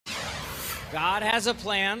God has a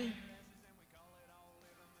plan.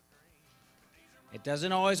 It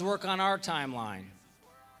doesn't always work on our timeline,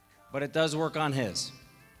 but it does work on His.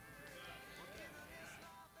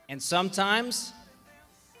 And sometimes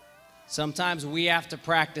we have to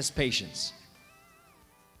practice patience.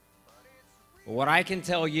 But what I can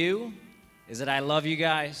tell you is that I love you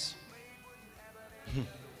guys.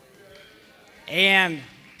 And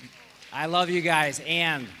I love you guys,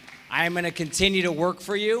 and I am going to continue to work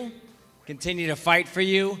for you, continue to fight for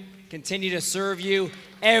you, continue to serve you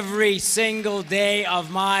every single day of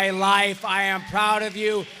my life. I am proud of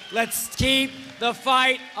you. Let's keep the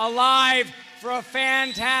fight alive for a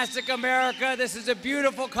fantastic America. This is a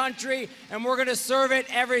beautiful country, and we're going to serve it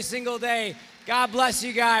every single day. God bless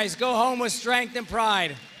you guys. Go home with strength and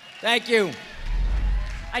pride. Thank you.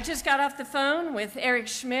 I just got off the phone with Eric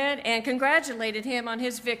Schmitt and congratulated him on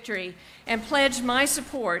his victory and pledged my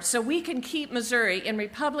support so we can keep Missouri in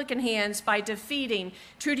Republican hands by defeating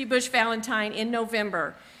Trudy Bush Valentine in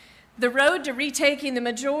November. The road to retaking the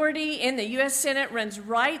majority in the U.S. Senate runs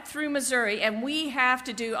right through Missouri, and we have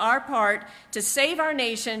to do our part to save our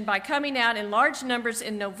nation by coming out in large numbers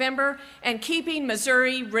in November and keeping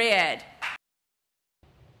Missouri red.